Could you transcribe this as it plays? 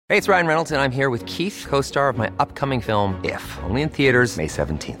Hey, it's Ryan Reynolds, and I'm here with Keith, co-star of my upcoming film, If, only in theaters May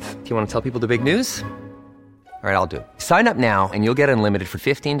 17th. Do you want to tell people the big news? All right, I'll do it. Sign up now and you'll get unlimited for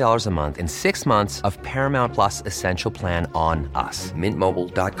 $15 a month and 6 months of Paramount Plus Essential Plan on us.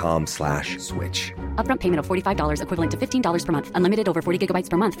 MintMobile.com/switch. Upfront payment of $45 equivalent to $15 per month. Unlimited over 40 gigabytes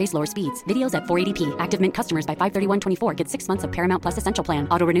per month. Face lower speeds. Videos at 480p. Active Mint customers by 531.24 get 6 months of Paramount Plus Essential Plan.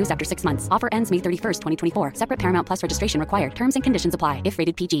 Auto renews after 6 months. Offer ends May 31st, 2024. Separate Paramount Plus registration required. Terms and conditions apply if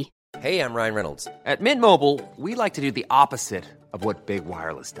rated PG. Hey, I'm Ryan Reynolds. At Mint Mobile, we like to do the opposite of what Big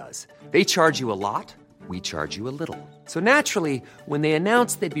Wireless does. They charge you a lot. We charge you a little. So naturally, when they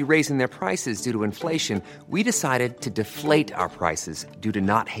announced they'd be raising their prices due to inflation, we decided to deflate our prices due to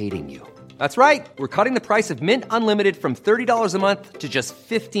not hating you. That's right. We're cutting the price of Mint Unlimited from $30 a month to just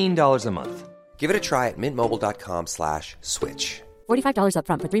 $15 a month. Give it a try at mintmobile.com/switch. $45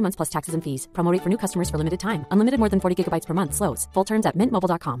 upfront for 3 months plus taxes and fees. Promo rate for new customers for limited time. Unlimited more than 40 gigabytes per month. Slows full terms at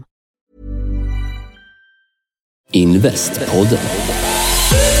mintmobile.com. Investpodden.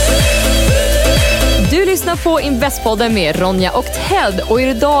 Du lyssnar på Investpodden med Ronja och Ted, och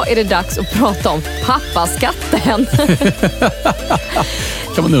idag är det dags att prata om pappaskatten.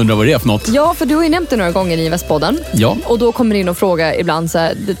 Kan man undra vad det är för något? Ja, för du har ju nämnt det några gånger i Investpodden. Ja. Och då kommer det in och fråga ibland så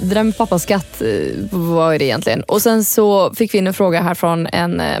här, det där med pappaskatt, vad är det egentligen? Och sen så fick vi in en fråga här från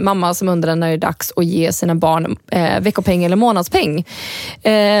en mamma som undrar när det är dags att ge sina barn veckopeng eller månadspeng.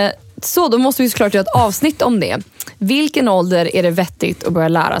 Så då måste vi såklart göra ett avsnitt om det. Vilken ålder är det vettigt att börja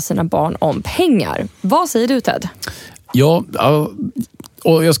lära sina barn om pengar? Vad säger du, Ted? Ja,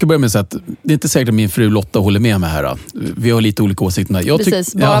 och jag ska börja med att säga att det är inte säkert att min fru Lotta håller med mig här. Vi har lite olika åsikter.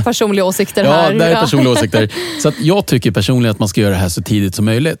 Precis, bara personliga åsikter här. Ja, det är personliga åsikter. Så att jag tycker personligen att man ska göra det här så tidigt som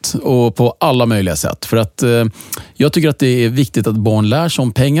möjligt. Och på alla möjliga sätt. För att jag tycker att det är viktigt att barn lär sig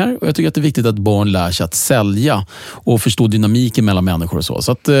om pengar. Och jag tycker att det är viktigt att barn lär sig att sälja. Och förstå dynamiken mellan människor och så.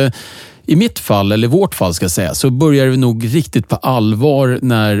 Så att i mitt fall, eller vårt fall ska jag säga, så började vi nog riktigt på allvar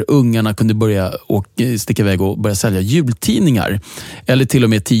när ungarna kunde börja och sticka iväg och börja sälja jultidningar. Eller till och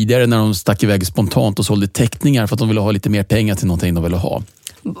med tidigare när de stack iväg spontant och sålde teckningar för att de ville ha lite mer pengar till någonting de ville ha.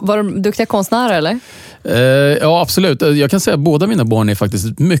 Var de duktiga konstnärer eller? Ja, absolut. Jag kan säga att båda mina barn är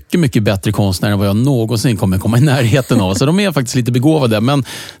faktiskt mycket, mycket bättre konstnärer än vad jag någonsin kommer komma i närheten av. Så de är faktiskt lite begåvade. Men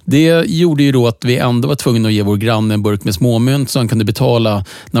det gjorde ju då att vi ändå var tvungna att ge vår granne en burk med småmynt så han kunde betala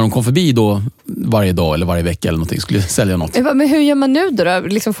när de kom förbi då varje dag eller varje vecka eller någonting, skulle sälja något. Men hur gör man nu då?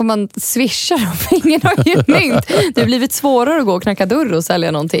 Liksom får man swisha dem? Ingen har ju mynt. Det har blivit svårare att gå och knacka dörr och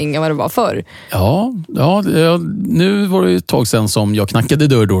sälja någonting än vad det var förr. Ja, nu var det ju ett tag sedan som jag knackade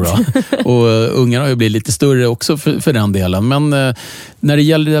dörr då. Och ungarna har ju blivit lite större också för den delen. Men när det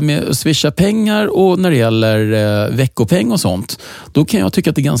gäller det med att swisha pengar och när det gäller veckopeng och sånt, då kan jag tycka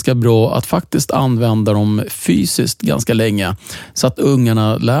att det är ganska bra att faktiskt använda dem fysiskt ganska länge. Så att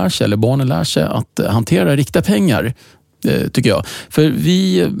ungarna lär sig, eller barnen lär sig att hantera riktiga pengar. Tycker jag. För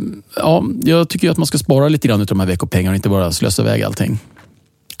jag tycker att man ska spara lite grann utav de här veckopengarna och inte bara slösa iväg allting.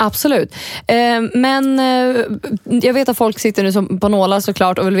 Absolut. Men jag vet att folk sitter nu som på nålar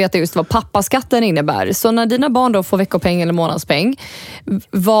såklart och vill veta just vad pappaskatten innebär. Så när dina barn då får veckopeng eller månadspeng,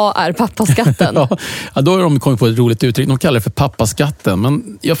 vad är pappaskatten? Ja, då har de kommit på ett roligt uttryck. De kallar det för pappaskatten.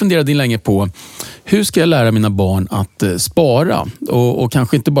 Men jag funderade länge på hur ska jag lära mina barn att spara? Och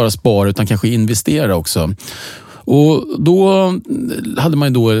kanske inte bara spara utan kanske investera också. Och då hade man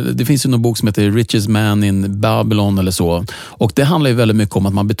ju då, det finns ju någon bok som heter Richest Man in Babylon eller så. Och det handlar ju väldigt mycket om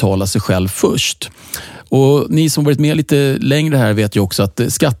att man betalar sig själv först. Och ni som varit med lite längre här vet ju också att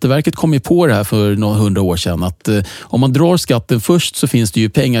Skatteverket kom ju på det här för några 100 år sedan. Att om man drar skatten först så finns det ju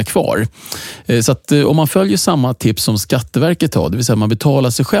pengar kvar. Så att om man följer samma tips som Skatteverket har, det vill säga man betalar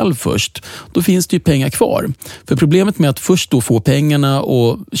sig själv först, då finns det ju pengar kvar. För problemet med att först då få pengarna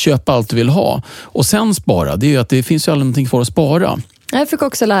och köpa allt du vill ha och sen spara, det är ju att det finns ju aldrig någonting kvar att spara. Jag fick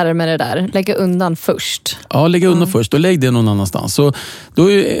också lära mig det där. Lägga undan först. Ja, lägga undan först och lägg det någon annanstans. Så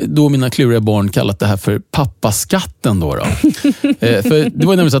då mina kluriga barn kallat det här för pappaskatten då. För det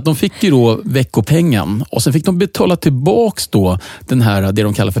var nämligen så att de fick ju då veckopengen och sen fick de betala tillbaks då den här, det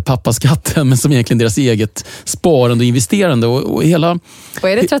de kallar för pappaskatten, men som egentligen deras eget sparande och investerande och hela... Och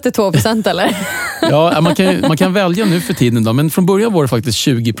är det 32% eller? Ja, man kan välja nu för tiden då, men från början var det faktiskt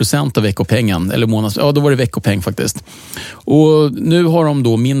 20% av veckopengen eller månads. Ja, då var det veckopeng faktiskt. Och nu nu har de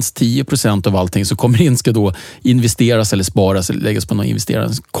då minst 10% av allting som kommer in ska då investeras eller sparas eller läggas på något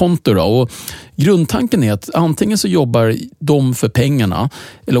investeringskonto då. Och grundtanken är att antingen så jobbar de för pengarna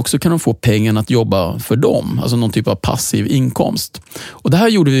eller också kan de få pengarna att jobba för dem. Alltså någon typ av passiv inkomst. Och det här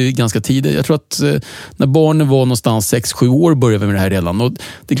gjorde vi ganska tidigt. Jag tror att när barnen var någonstans 6-7 år började vi med det här redan. Och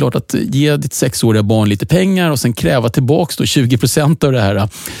det är klart att ge ditt 6-åriga barn lite pengar och sen kräva tillbaka då 20% av det här.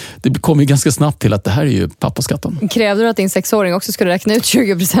 Det kommer ju ganska snabbt till att det här är ju pappaskatten. Krävde du att din 6-åring också skulle räkna ut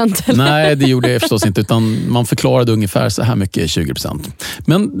 20%? Eller? Nej, det gjorde jag förstås inte, utan man förklarade ungefär så här mycket 20%.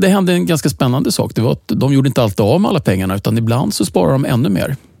 Men det hände en ganska spännande sak. Det var att de gjorde inte alltid av med alla pengarna, utan ibland så sparar de ännu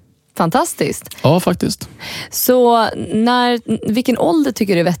mer. Fantastiskt. Ja, faktiskt. Så vilken ålder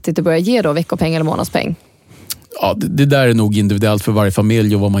tycker du är vettigt att börja ge då veckopeng eller månadspeng? Ja, det där är nog individuellt för varje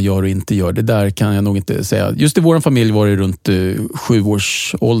familj och vad man gör och inte gör. Det där kan jag nog inte säga. Just i vår familj var det runt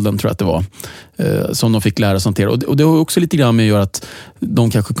 7-årsåldern tror jag att det var. Som de fick lära sig hantera. Och det har också lite grann med att göra att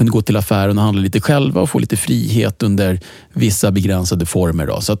de kanske kunde gå till affären och handla lite själva och få lite frihet under vissa begränsade former.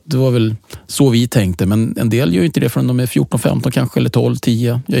 Då. Så att det var väl så vi tänkte. Men en del gör inte det förrän de är 14-15 kanske, eller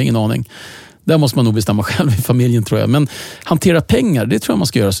 12-10. Jag har ingen aning. Där måste man nog bestämma själv i familjen tror jag. Men hantera pengar, det tror jag man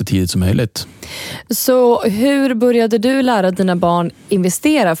ska göra så tidigt som möjligt. Så hur började du lära dina barn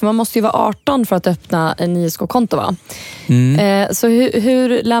investera? För man måste ju vara 18 för att öppna en ISK-konto, va? Så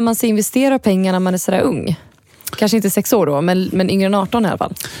hur lär man sig investera pengar när man är sådär ung? Kanske inte 6 år då, men yngre än 18 i alla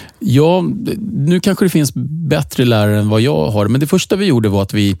fall. Ja, nu kanske det finns bättre lärare än vad jag har. Men det första vi gjorde var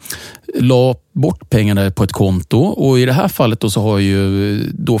att vi la bort pengarna på ett konto. Och i det här fallet då så har ju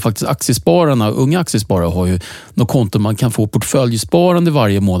då faktiskt aktiespararna, unga aktiesparare har ju något konto man kan få portföljsparande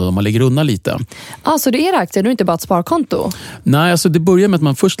varje månad om man lägger undan lite. Så det är aktier, det är inte bara ett sparkonto? Nej, alltså det börjar med att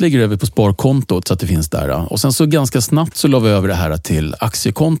man först lägger över på sparkontot så att det finns där. Och sen så ganska snabbt så la vi över det här till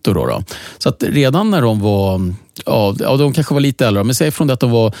aktiekonto då. Så att redan när de var, ja de kanske var lite äldre, men säg från det att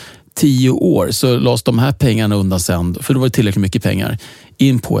de var 10 år så lades de här pengarna undan sen, för det var tillräckligt mycket pengar,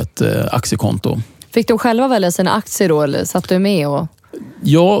 in på ett aktiekonto. Fick de själva välja sina aktier då, eller satt du med?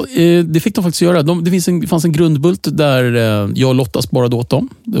 Ja, det fick de faktiskt göra. Det fanns en grundbult där jag och Lotta sparade åt dem.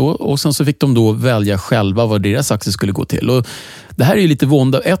 Och sen så fick de då välja själva vad deras aktier skulle gå till. Och det här är ju lite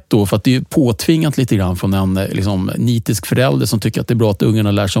vånda då, för att det är påtvingat lite grann från en nitisk förälder som tycker att det är bra att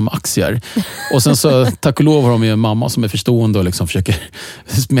ungarna lär sig om aktier. Och sen så, tack och lov har de ju en mamma som är förstående och försöker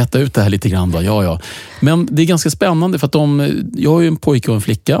smeta ut det här lite grann. Ja. Men det är ganska spännande för att jag har ju en pojke och en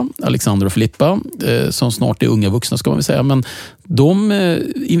flicka, Alexander och Filippa, som snart är unga vuxna ska man väl säga. Men de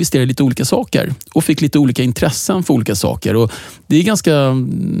investerar i lite olika saker och fick lite olika intressen för olika saker. Och det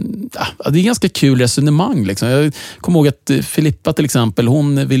är ganska kul resonemang. Jag kommer ihåg att Filippa till exempel,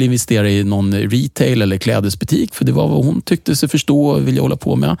 hon ville investera i någon retail eller klädesbutik för det var vad hon tyckte sig förstå och ville hålla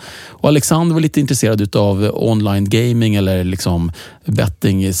på med. Och Alexander var lite intresserad av online gaming eller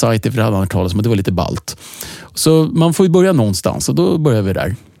betting-sajter, för det hade han hört talas om, men det var lite ballt. Så man får ju börja någonstans och då börjar vi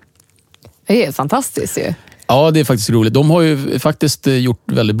där. Det är fantastiskt ju. Ja, det är faktiskt roligt. De har ju faktiskt gjort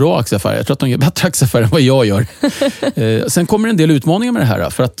väldigt bra aktieaffärer. Jag tror att de gör bättre aktieaffärer än vad jag gör. Sen kommer en del utmaningar med det här.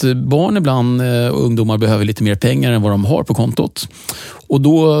 För att barn ibland och ungdomar behöver lite mer pengar än vad de har på kontot. Och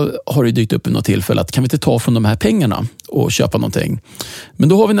då har det dykt upp i något tillfälle att kan vi inte ta från de här pengarna och köpa någonting. Men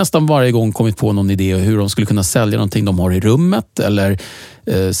då har vi nästan varje gång kommit på någon idé hur de skulle kunna sälja någonting de har i rummet eller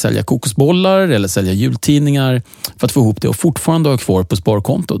sälja kokosbollar eller sälja jultidningar för att få ihop det och fortfarande ha kvar på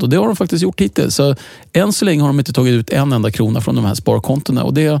sparkontot. Och det har de faktiskt gjort hittills. Så än så länge har de inte tagit ut en enda krona från de här sparkontona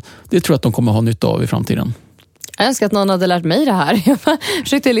och det tror jag att de kommer ha nytta av i framtiden. Jag önskar att någon hade lärt mig det här. Jag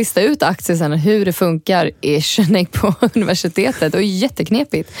försökte lista ut aktier sen, hur det funkar på universitetet. Det är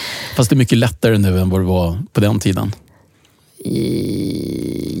jätteknepigt. Fast det är mycket lättare nu än vad det var på den tiden.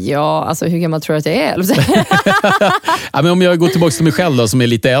 Ja, alltså hur gammal tror du att jag är? Ja, men om jag går tillbaka till mig själv då, som är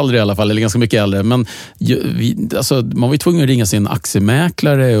lite äldre i alla fall, eller ganska mycket äldre. Men man var ju tvungen att ringa sin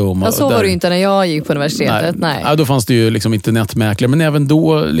aktiemäklare. Och så var det ju inte när jag gick på universitetet. Nej. Ja, då fanns det ju internetmäklare. Men även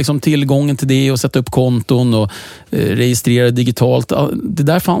då tillgången till det och sätta upp konton och registrera digitalt. Det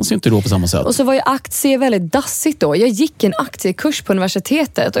där fanns ju inte då på samma sätt. Och så var ju aktier väldigt dassigt då. Jag gick en aktiekurs på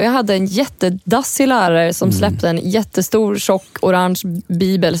universitetet och jag hade en jättedassig lärare som släppte en jättestor tjock orange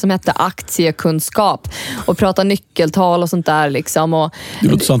bibel som hette aktiekunskap och pratade nyckeltal och sånt där och du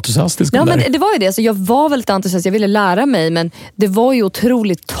låter så entusiastisk. Ja, men det var ju det, så jag var väldigt entusiastisk, jag ville lära mig, men det var ju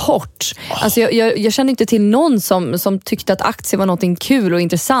otroligt torrt. Alltså jag kände inte till någon som tyckte att aktier var någonting kul och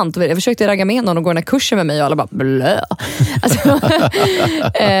intressant. Jag försökte ragga med någon och gå den här kursen med mig och alla bara blö. Alltså,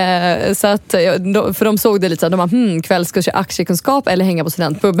 så att, för de såg det lite så att de bara, kvällskurs i aktiekunskap eller hänga på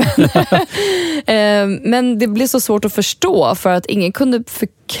studentpubben. Men det blev så svårt att förstå för att ingen kunde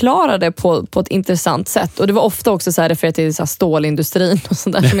förklara det på ett intressant sätt. Och det var ofta också så här refererat till så här stålindustrin och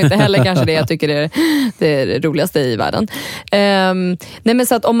sånt där, som inte heller kanske det jag tycker är det roligaste i världen. Nej, men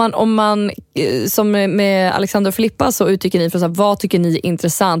så att om man som med Alexander och Filippa, så uttycker ni för så här, vad tycker ni är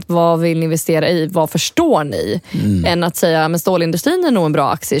intressant, vad vill ni investera i, vad förstår ni, än att säga men stålindustrin är nog en bra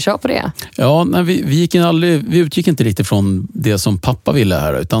aktie, kör på det. Ja, nej, vi utgick inte riktigt från det som pappa ville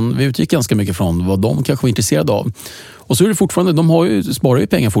här, utan vi utgick ganska mycket från vad de kanske var intresserade av. Och så är det fortfarande, sparar ju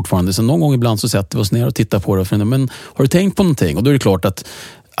pengar fortfarande, så någon gång ibland så sätter vi oss ner och tittar på det, men har du tänkt på någonting? Och då är det klart att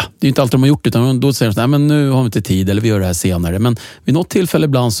det är inte alltid de har gjort det, utan då säger de så här, men nu har vi inte tid, eller vi gör det här senare. Men vid något tillfälle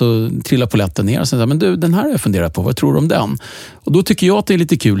ibland så trillar polletten ner och säger, men du, den här har jag funderat på, vad tror du om den? Och då tycker jag att det är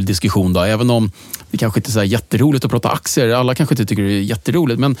lite kul diskussion då, även om det kanske inte är så här jätteroligt att prata aktier. Alla kanske inte tycker det är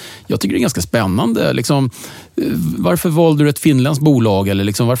jätteroligt, men jag tycker det är ganska spännande. Liksom, varför valde du ett finländskt bolag? Eller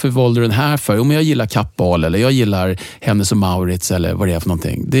liksom, varför valde du den här för? Jo, men jag gillar Kappahl, eller jag gillar Hennes & Mauritz, eller vad det är för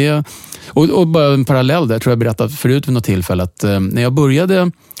någonting. Och bara en parallell där, tror jag berättat förut vid något tillfälle, att när jag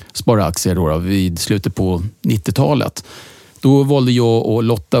började spara aktier då, vid slutet på 90-talet, då valde jag och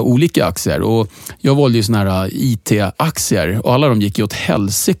Lotta olika aktier, och jag valde ju såna här IT-aktier, och alla de gick ju åt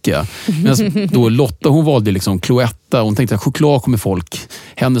helsike. Men då Lotta, hon valde liksom Cloetta, hon tänkte att choklad kommer folk,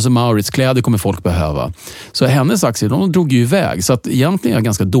 Hennes & Mauritz, kläder kommer folk behöva. Så hennes aktier, de drog ju iväg, så att egentligen är jag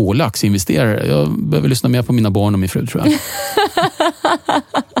ganska dålig aktieinvesterare. Jag behöver lyssna mer på mina barn och min fru, tror jag.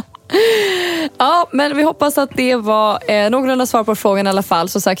 Ja, men vi hoppas att det var någorlunda svar på frågan i alla fall.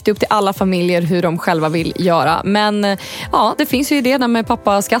 Så sagt, det är upp till alla familjer hur de själva vill göra. Men ja, det finns ju idéer med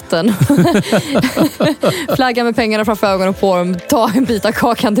pappaskatten. Flagga med pengarna framför ögonen på dem, ta en bit av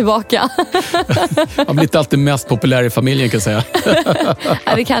kakan tillbaka. Man blir inte alltid mest populär i familjen, kan jag säga.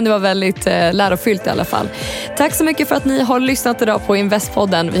 Det kan ju vara väldigt lärofyllt i alla fall. Tack så mycket för att ni har lyssnat idag på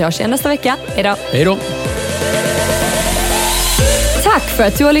Investpodden. Vi hörs igen nästa vecka. Hej då. Hej då. Tack för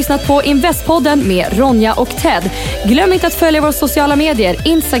att du har lyssnat på Investpodden med Ronja och Ted. Glöm inte att följa våra sociala medier,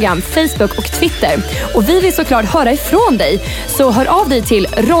 Instagram, Facebook och Twitter. Och vi vill såklart höra ifrån dig. Så hör av dig till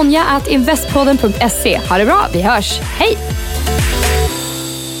ronja@investpodden.se. Ha det bra, vi hörs. Hej!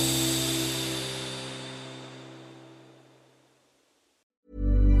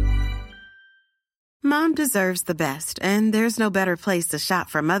 Mom deserves the best, and there's no better place to shop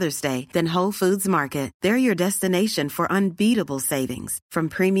for Mother's Day than Whole Foods Market. They're your destination for unbeatable savings, from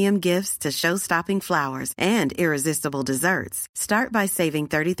premium gifts to show-stopping flowers and irresistible desserts. Start by saving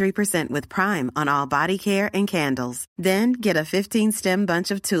 33% with Prime on all body care and candles. Then get a 15-stem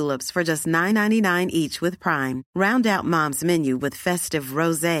bunch of tulips for just $9.99 each with Prime. Round out Mom's menu with festive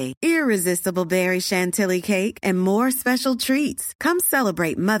rosé, irresistible berry chantilly cake, and more special treats. Come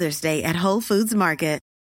celebrate Mother's Day at Whole Foods Market.